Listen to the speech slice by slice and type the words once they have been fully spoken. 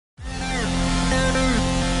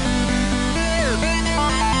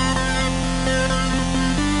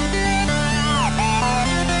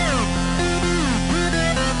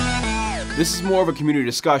This is more of a community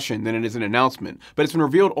discussion than it is an announcement, but it's been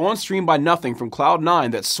revealed on stream by Nothing from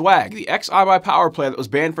Cloud9 that Swag, the ex-iBuyPower player that was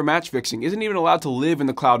banned for match fixing, isn't even allowed to live in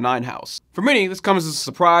the Cloud9 house. For many, this comes as a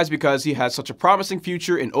surprise because he has such a promising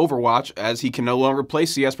future in Overwatch as he can no longer play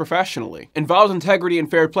CS professionally. In Valve's Integrity and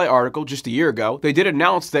Fair Play article just a year ago, they did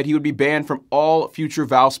announce that he would be banned from all future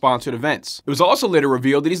Valve-sponsored events. It was also later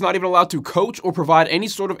revealed that he's not even allowed to coach or provide any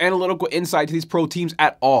sort of analytical insight to these pro teams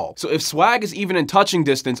at all. So if Swag is even in touching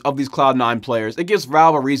distance of these Cloud9 players, it gives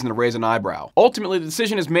Valve a reason to raise an eyebrow. Ultimately, the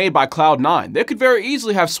decision is made by Cloud9. They could very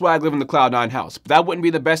easily have Swag live in the Cloud9 house, but that wouldn't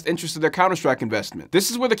be the best interest of their Counter-Strike investment. This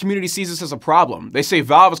is where the community sees this as a problem. They say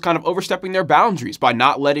Valve is kind of overstepping their boundaries by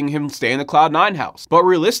not letting him stay in the Cloud9 house. But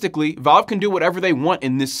realistically, Valve can do whatever they want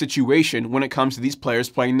in this situation when it comes to these players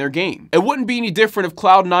playing their game. It wouldn't be any different if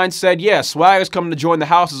Cloud9 said, yeah, Swag is coming to join the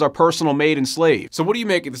house as our personal maid and slave. So what do you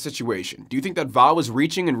make of the situation? Do you think that Valve is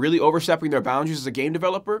reaching and really overstepping their boundaries as a game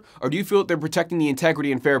developer? Or do you feel that they're protecting the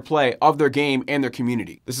integrity and fair play of their game and their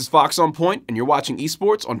community? This is Fox On Point, and you're watching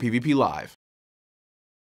Esports on PvP Live.